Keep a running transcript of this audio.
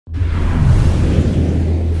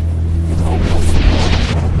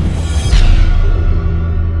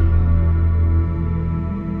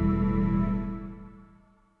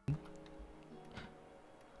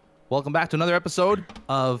Welcome back to another episode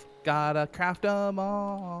of Gotta Craft 'em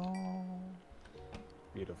All.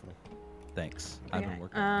 Beautiful. Thanks. Okay. I've been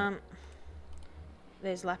working on it.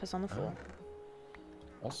 There's lapis on the floor.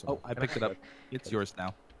 Awesome. Oh, I picked it up. It's yours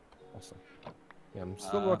now. Awesome. Yeah, I'm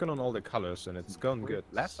still working on all the colors and it's going good.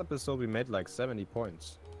 Last episode we made like 70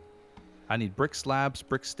 points. I need brick slabs,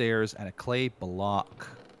 brick stairs, and a clay block.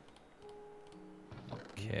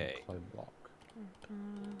 Okay. Clay block.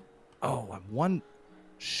 Oh, I'm one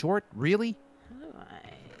short? Really? How do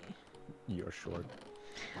I? You're short.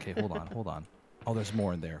 Okay, hold on, hold on. Oh, there's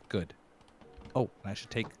more in there. Good. Oh, and I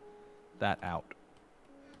should take that out.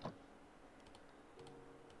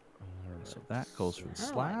 So that goes for the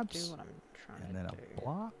How do I do slabs. what I'm trying And then to a do?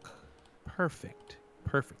 block. Perfect.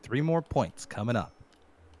 Perfect. 3 more points coming up.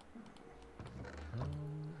 I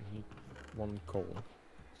need one coal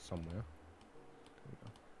somewhere.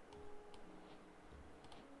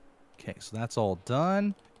 Okay, so that's all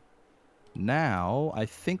done. Now, I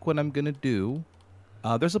think what I'm gonna do,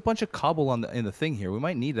 there's a bunch of cobble on in the thing here. We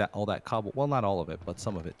might need all that cobble. Well, not all of it, but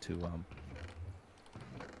some of it to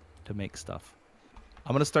make stuff.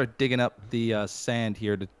 I'm gonna start digging up the sand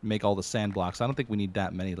here to make all the sand blocks. I don't think we need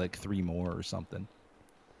that many, like 3 more or something.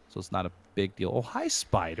 So it's not a big deal. Oh, hi,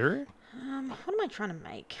 spider. What am I trying to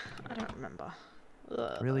make? I don't remember.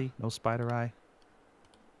 Ugh. Really? No spider eye?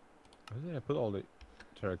 Where did I put all the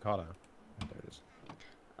terracotta? There it is.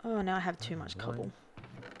 Oh, now I have too much cobble.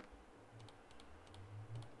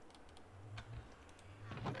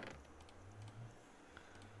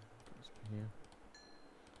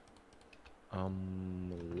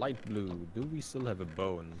 Light blue. Do we still have a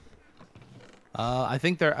bone? I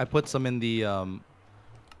think there. I put some in the.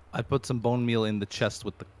 I put some bone meal in the chest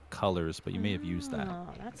with the colors, but you may have used that. Oh,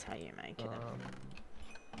 that's how you make it.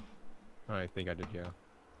 I think I did, yeah.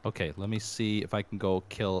 Okay, let me see if I can go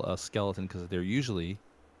kill a skeleton because they usually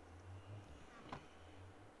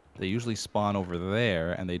spawn over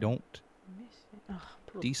there and they don't Oh,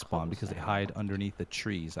 poor despawn because they cobblestone. hide underneath the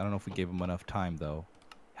trees. I don't know if we gave them enough time though.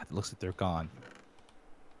 Yeah, it looks like they're gone.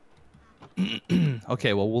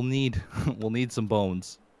 Okay, well we'll need some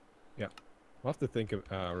bones. Yeah. We'll have to think of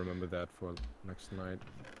remember that for next night.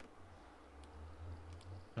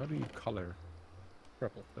 How do you color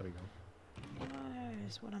purple? There we go.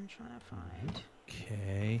 Is what I'm trying to find.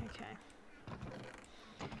 Okay. Okay.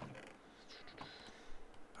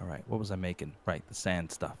 All right. What was I making? Right, the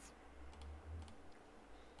sand stuff.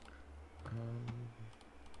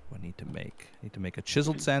 What I need to make? I need to make a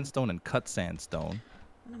chiseled sandstone and cut sandstone.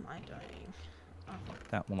 What am I doing? Oh,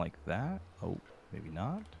 That one like that. Oh, maybe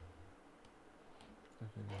not. Stuff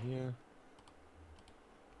in here.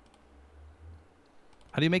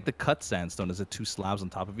 How do you make the cut sandstone? Is it 2 slabs on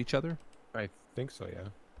top of each other? I think so, yeah.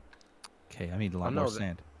 Okay, I need a lot no, more the-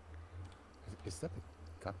 sand. Is that the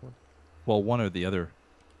cut one? Well, one or the other.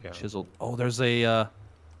 Yeah. Chiseled. Oh, there's a.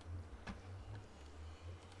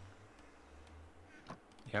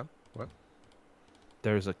 Yeah. What?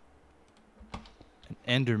 There's an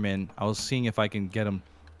Enderman. I was seeing if I can get him.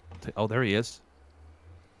 Oh, there he is.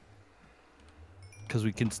 Because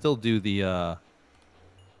we can still do the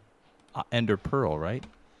Ender Pearl, right?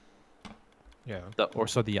 Yeah.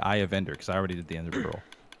 The Eye of Ender, because I already did the Ender Pearl.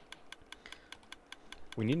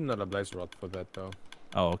 We need another blaze rod for that, though.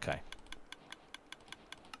 Oh, okay.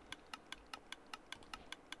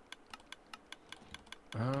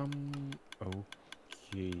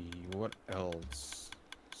 Okay. What else?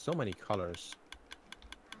 So many colors.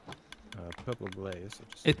 Purple glaze.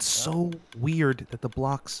 It's so weird that the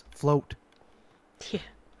blocks float. yeah.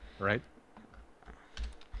 Right?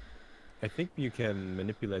 I think you can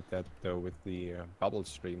manipulate that, though, with the bubble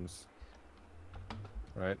streams.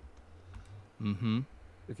 Right? Mm-hmm.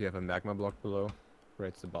 If you have a magma block below,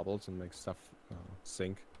 creates the bubbles and makes stuff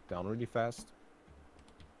sink down really fast.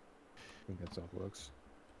 I think that's how it works.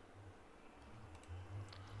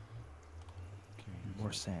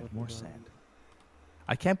 More sand, more sand.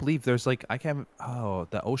 I can't believe there's like, oh,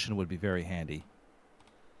 the ocean would be very handy.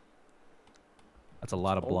 That's a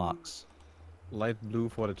lot of Oh. blocks. Light blue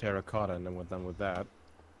for the terracotta, and then we're done with that.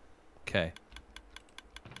 Okay.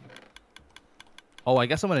 Oh, I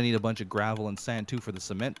guess I'm gonna need a bunch of gravel and sand too for the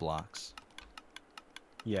cement blocks.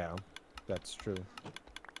 Yeah, that's true.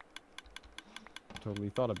 Totally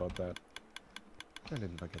thought about that. I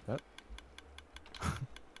didn't forget that.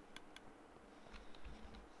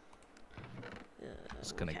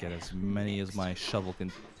 Just gonna get Okay. as many as my shovel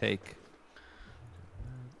can take.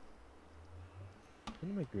 Can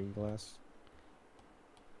you make green glass?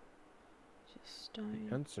 Just stone.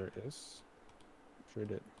 Answer is... Sure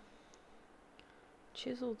did.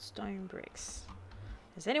 Chiseled stone bricks.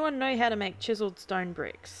 Does anyone know how to make chiseled stone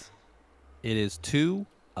bricks? It is 2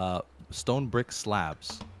 stone brick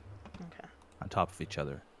slabs Okay. on top of each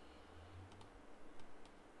other.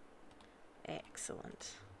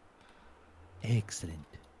 Excellent. Excellent.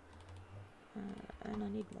 And I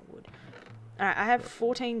need more wood. Alright, I have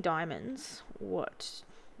 14 diamonds. What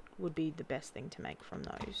would be the best thing to make from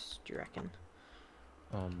those, do you reckon?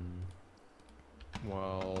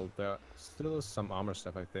 Well, there still is some armor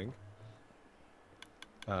stuff, I think.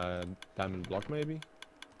 Diamond block, maybe?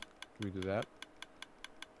 Can we do that?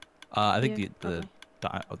 I think Yeah,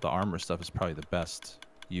 the armor stuff is probably the best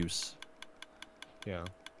use Yeah,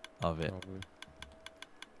 of it. probably.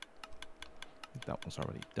 I think that one's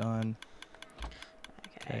already done.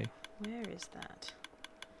 Okay. Where is that?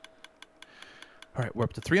 All right, we're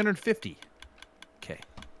up to 350. Okay.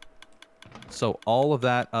 So all of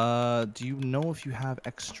that, do you know if you have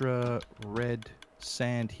extra red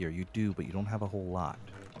sand here? You do, but you don't have a whole lot.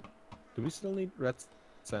 Do we still need red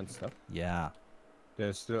sand stuff? Yeah.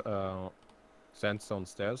 There's still sandstone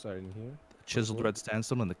stairs are in here. The chiseled red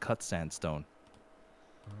sandstone and the cut sandstone.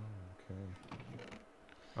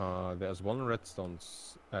 Oh, okay. There's one red sandstone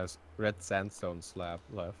slab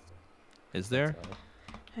left. Is there?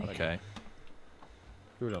 That's all. Okay.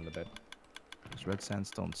 Do it on the bed. There's red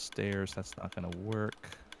sandstone stairs. That's not going to work.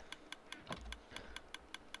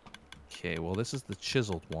 Okay, well, this is the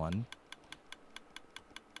chiseled one.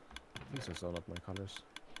 These are still not my colors.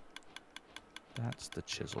 That's the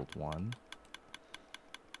chiseled one.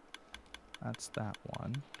 That's that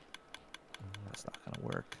one. That's not going to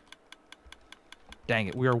work. Dang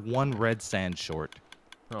it, we are 1 red sand short.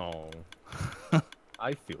 Oh.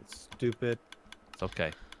 I feel stupid. It's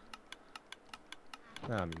okay.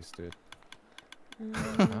 I'm used to it.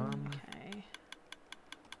 Okay.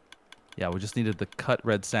 Yeah, we just needed the cut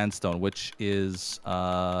red sandstone, which is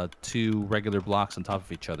 2 regular blocks on top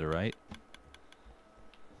of each other, right?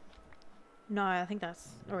 No, I think that's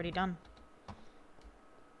already done.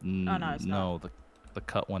 No, it's no, the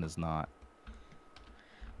cut one is not.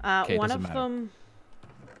 One doesn't of matter. them...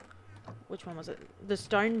 Which one was it? The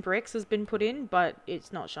stone bricks has been put in, but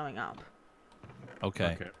it's not showing up.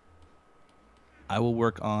 Okay. I will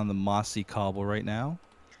work on the mossy cobble right now.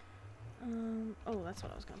 Oh, that's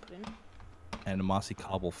what I was going to put in. And a mossy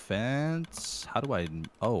cobble fence. How do I...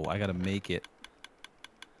 Oh, I got to make it.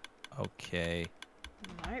 Okay.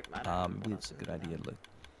 Nope, I don't know Maybe what it's a else good is in idea to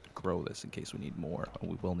grow this in case we need more. Oh,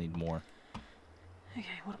 we will need more. there. Okay,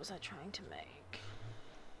 what was I trying to make?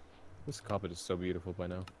 This carpet is so beautiful by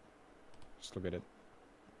now. Just look at it.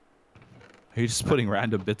 Are you just putting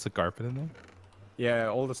random bits of carpet in there? Yeah,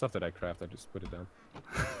 all the stuff that I craft, I just put it down.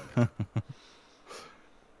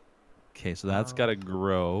 Okay, so that's got to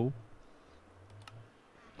grow.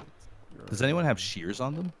 Does anyone have shears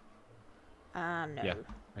on them? No. Yeah,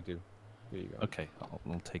 I do. There you go. Okay,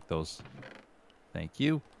 I'll take those. Thank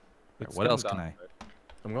you. Let's What come else can down I? a bit.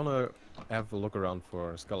 I'm gonna have a look around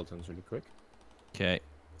for skeletons really quick. Okay,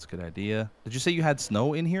 that's a good idea. Did you say you had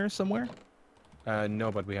snow in here somewhere?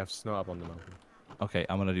 No, but we have snow up on the mountain. Okay,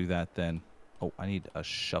 I'm gonna do that then. Oh, I need a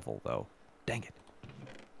shovel though. Dang it.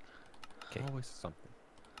 Okay. Always something.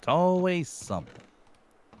 It's always something.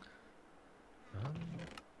 Um,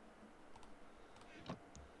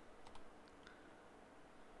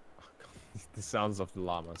 the sounds of the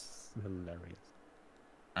llamas, hilarious.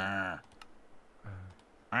 I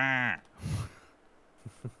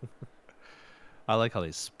like how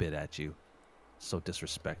they spit at you. So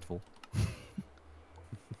disrespectful.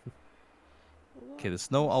 Okay, the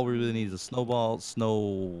snow, all we really need is a snowball,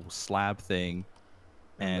 snow slab thing,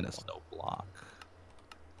 and a snow block.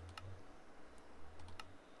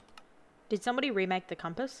 Did somebody remake the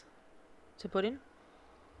compass to put in?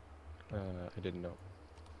 I didn't know.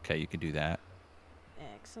 Okay, you can do that.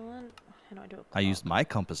 Excellent. How do I do it? I used my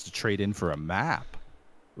compass to trade in for a map.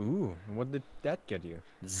 Ooh, and what did that get you?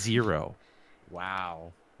 0.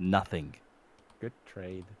 Wow, Nothing. good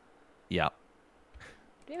trade. Yeah.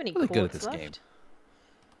 Do you have any Really good at quartz this left? game.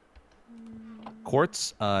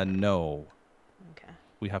 Quartz? No. Okay.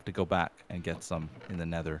 We have to go back and get some in the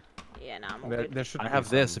nether. Yeah, no, I'm all There, good. there should I be have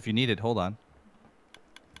this some if you need it. Hold on.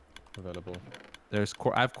 available. I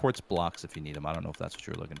have quartz blocks if you need them. I don't know if that's what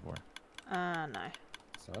you're looking for. No.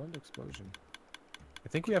 Silent explosion. I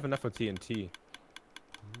think we have enough for TNT.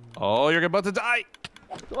 Oh, you're about to die.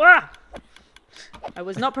 Ah! I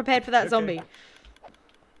was not prepared for that Okay. zombie.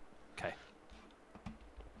 Okay.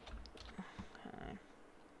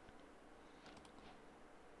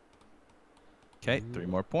 Okay, 3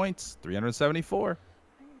 more points. 374.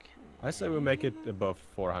 I say we make it above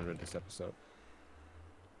 400 this episode.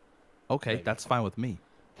 Okay, Maybe. that's fine with me.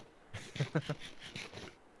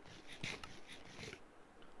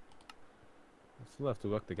 Still have to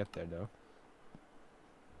work to get there though.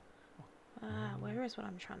 Where is what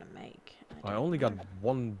I'm trying to make? I don't only got know.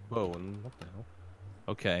 one bone. What the hell?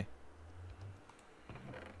 Okay.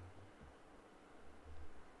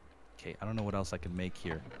 Okay, I don't know what else I can make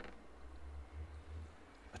here.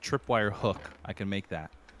 A tripwire hook. I can make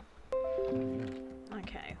that.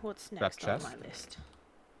 Okay, what's next on chest? my list?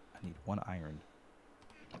 I need 1 iron.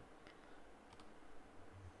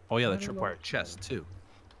 Oh yeah, the I don't know. tripwire chest too.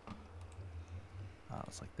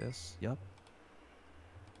 It's like this. Yep.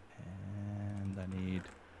 And I need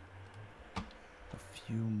a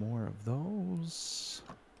few more of those.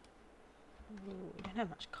 Ooh, we don't have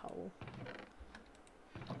much coal.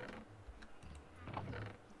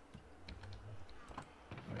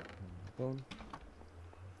 Bone.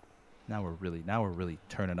 Now we're really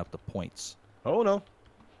turning up the points. Oh no!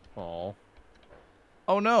 Oh,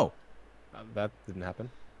 Oh no! that didn't happen.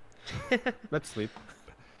 Let's sleep.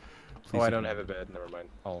 Please Oh, I don't ignore have me. a bed. Never mind.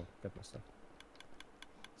 I'll get my stuff.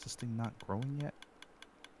 Is this thing not growing yet?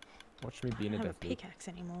 Watch me I be in don't a have a death loop. pickaxe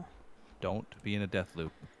anymore. Don't be in a death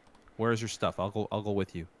loop. Where's your stuff? I'll go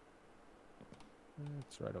with you.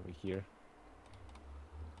 It's right over here.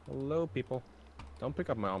 Hello, people. Don't pick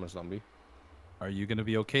up my armor zombie. Are you gonna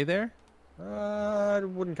be okay there? I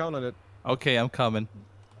wouldn't count on it. Okay, I'm coming.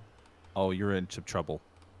 Oh, you're in some trouble.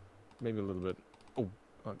 Maybe a little bit. Oh,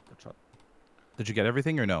 good shot. Did you get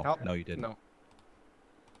everything or no? Help. No, you didn't. No.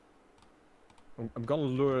 I'm gonna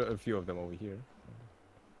lure a few of them over here.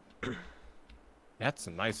 That's a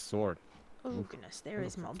nice sword. Oh Oof. goodness, there That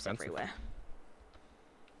is looks mobs expensive. everywhere.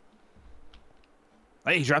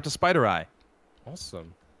 Hey, he dropped a spider eye.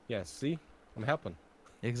 Awesome. Yeah, see? I'm helping.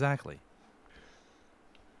 Exactly.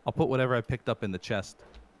 I'll put whatever I picked up in the chest.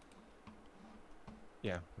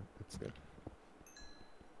 Yeah, that's good.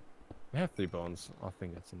 I have 3 bones. I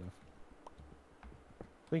think that's enough.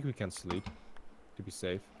 I think we can sleep to be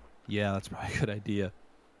safe. Yeah, that's probably a good idea.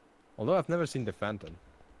 Although I've never seen the Phantom.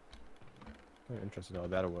 I'm interested how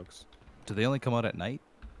that works. Do they only come out at night?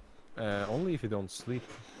 Only if you don't sleep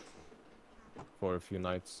for a few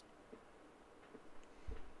nights.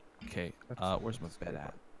 Okay, That's- where's my that's bed very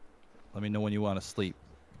at? Let me know when you want to sleep.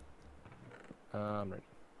 I'm ready.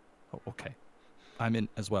 Oh, okay. I'm in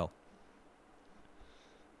as well.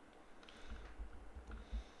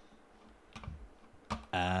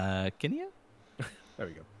 Akinea? There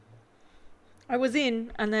we go. I was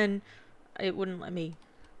in, and then it wouldn't let me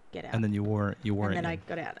get out. And then you weren't and then in. I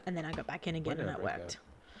got out, and then I got back in again, Why and did I it break worked.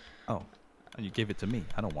 Oh, and you gave it to me.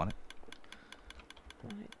 I don't want it.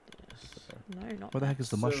 No, not Where the that. heck is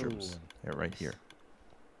the mushrooms? They're right here.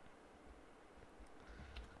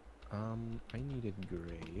 I needed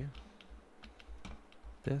gray.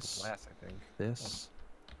 This, Glass, I think. this,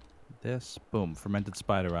 this. Boom. Fermented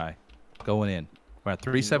spider eye. Going in. We're at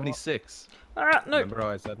 376. Ah, no. Remember how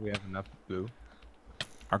I said we have enough blue?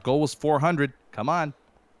 Our goal was 400. Come on.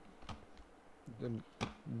 I'm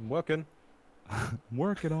working. I'm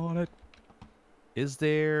working on it. Is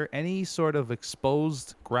there any sort of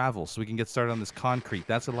exposed gravel so we can get started on this concrete?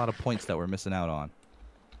 That's a lot of points that we're missing out on.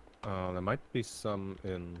 There might be some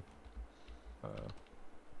in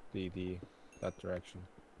that direction.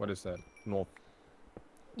 What is that? North.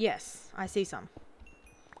 Yes, I see some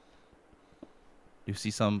You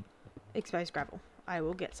see some? exposed gravel. I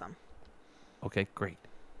will get some. Okay, great.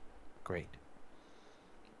 Great.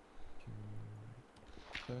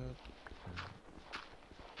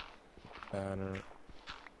 Banner.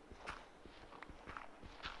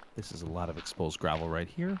 This is a lot of exposed gravel right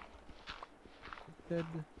here. Dead.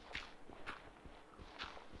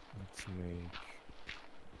 Let's make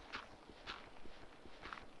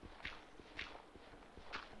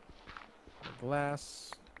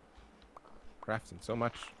glass. Crafting so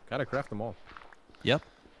much. Gotta craft them all. Yep.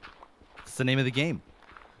 It's the name of the game.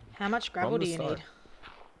 How much gravel From do the you start. need?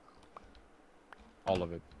 All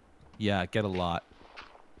of it. Yeah, get a lot.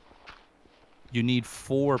 You need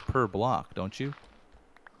 4 per block, don't you?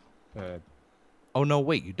 Uh, Oh, no,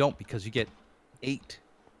 wait, you don't because you get 8.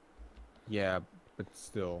 yeah, but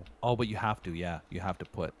still. Oh, but you have to, yeah. You have to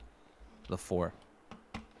put the 4.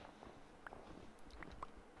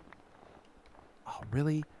 Oh,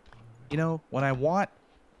 really? You know, when I want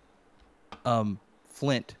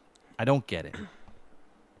flint, I don't get it.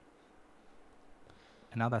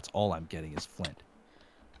 And now that's all I'm getting is flint.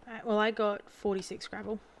 Alright, well, I got 46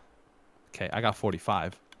 gravel. Okay, I got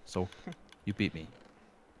 45, so you beat me.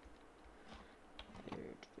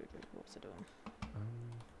 What's it doing?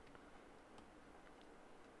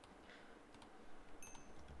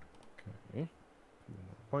 Okay.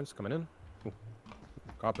 Points coming in. Ooh.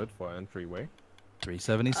 Carpet for entryway.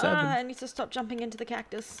 377. Ah, I need to stop jumping into the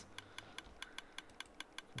cactus.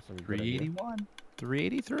 So we got it here. 381,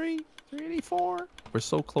 383, 384. We're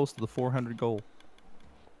so close to the 400 goal.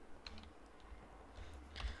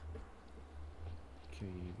 Okay,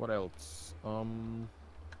 what else?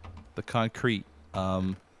 The concrete.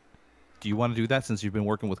 Do you want to do that since you've been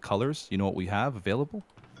working with colors? You know what we have available?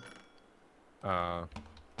 Well,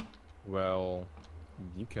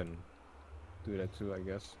 you can do that too, I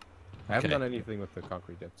guess. I haven't Okay. done anything with the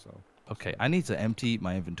concrete yet, so. Okay, I need to empty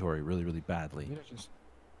my inventory really, really badly. Yeah, just.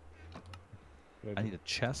 I need a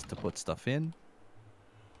chest to put stuff in.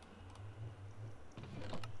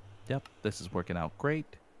 Yep, this is working out great.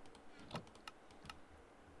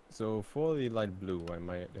 So for the light blue, I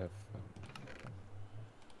might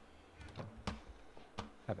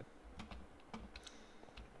have it.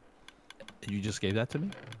 You just gave that to me?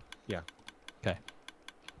 Yeah. Okay.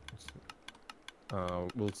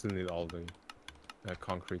 We'll still need all the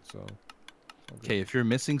concrete, so. Okay, if you're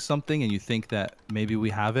missing something and you think that maybe we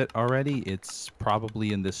have it already, it's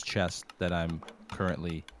probably in this chest that I'm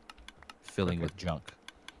currently filling with junk.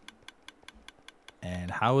 And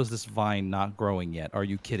how is this vine not growing yet? Are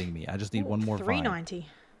you kidding me? I just need one more vine. 390.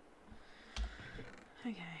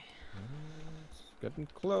 Okay. It's getting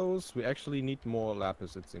close. We actually need more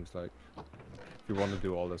lapis, it seems like. If we want to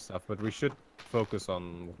do all this stuff, but we should focus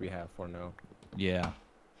on what we have for now. Yeah.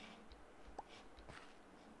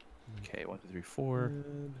 Okay, 1, 2, 3, 4.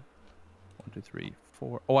 1, 2, 3,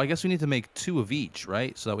 4. Oh, I guess we need to make 2 of each,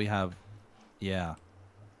 right? So that we have, yeah.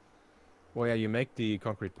 Well, yeah, you make the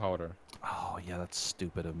concrete powder. Oh, yeah, that's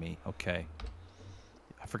stupid of me. Okay.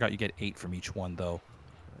 I forgot you get 8 from each one, though.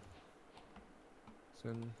 So,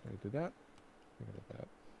 I do that. I got that.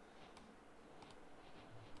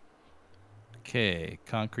 Okay,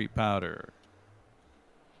 concrete powder.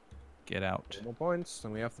 Get out. 2 more points,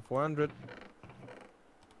 and we have the 400.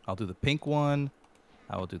 I'll do the pink one.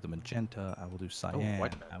 I will do the magenta. I will do cyan.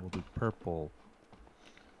 white. I will do purple.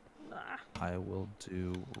 Ah, I will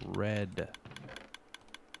do red.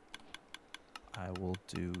 I will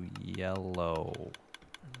do yellow. I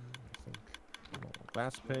think more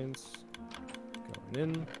glass paints going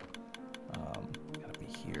in. Gotta be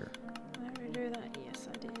here. did I ever do that? Yes,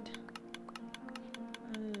 I did.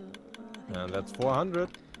 I think And that's 400.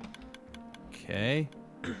 Okay.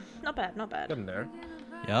 Not bad, not bad. Getting there.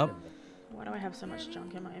 Yep. Why do I have so much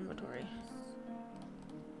junk in my inventory?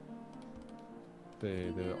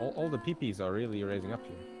 All the PPs are really raising up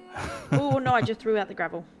here. Oh no, I just threw out the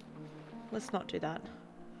gravel. Let's not do that.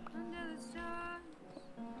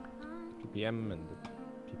 PPM and the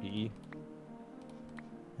PPE.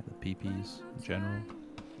 And the PPs in general.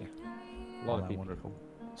 A All lot of that PP. wonderful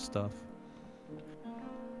stuff.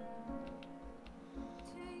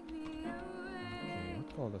 Okay,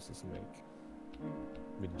 what color does this make?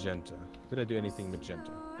 Magenta. Did I do anything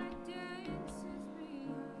magenta?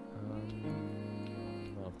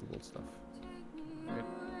 None of the gold stuff. Right.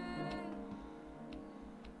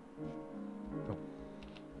 Oh,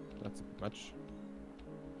 that's a bit much.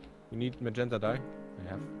 You need magenta dye? I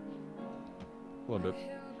have. A little bit.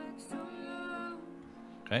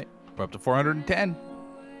 Okay. We're up to 410.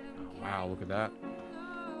 Oh, wow, look at that.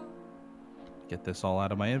 Get this all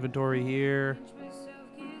out of my inventory here.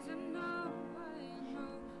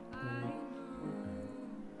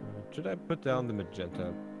 Should I put down the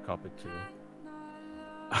magenta copy too?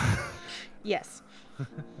 Yes.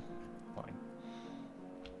 Fine.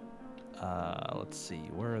 Let's see.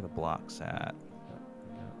 Where are the blocks at?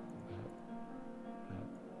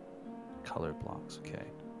 Color blocks. Okay.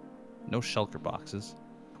 No shelter boxes.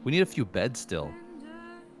 We need a few beds still.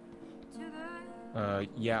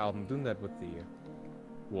 Yeah, I'm doing that with the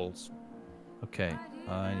walls. Okay.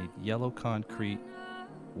 I need yellow concrete,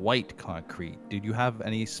 white concrete. Did you have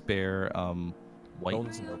any spare white?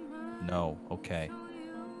 Bones, no. No. Okay.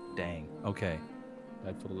 Dang. Okay.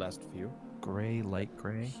 Right for the last few. Gray, light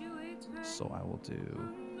gray. So I will do.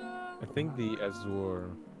 I think the azure,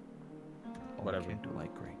 Oh, whatever. I can't do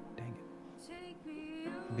light gray. Dang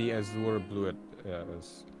it. The azure blue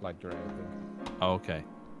is light gray, I think. Oh, okay.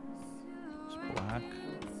 It's black.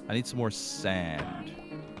 I need some more sand.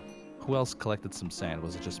 Who else collected some sand?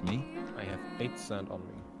 Was it just me? I have 8 sand on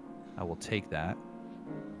me. I will take that.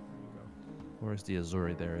 There you go. Where's the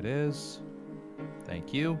azure? There it is.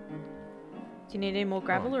 Thank you. Do you need any more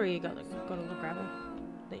gravel, or you got all the gravel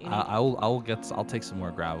that you need? I'll take some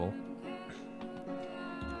more gravel.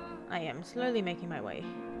 I am slowly making my way.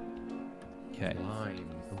 Okay. Lime.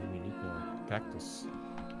 Oh, we need more cactus.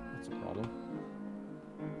 That's a problem.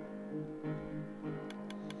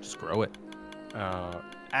 Just grow it. Uh,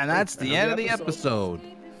 And that's the end of the episode.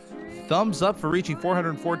 episode. Thumbs up for reaching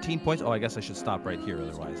 414 points. Oh, I guess I should stop right here,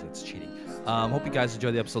 otherwise it's cheating. Hope you guys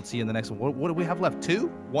enjoy the episode. See you in the next one. What do we have left? 2?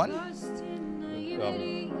 1?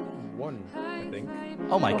 1, I think.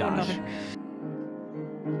 Oh my Oh, gosh. no.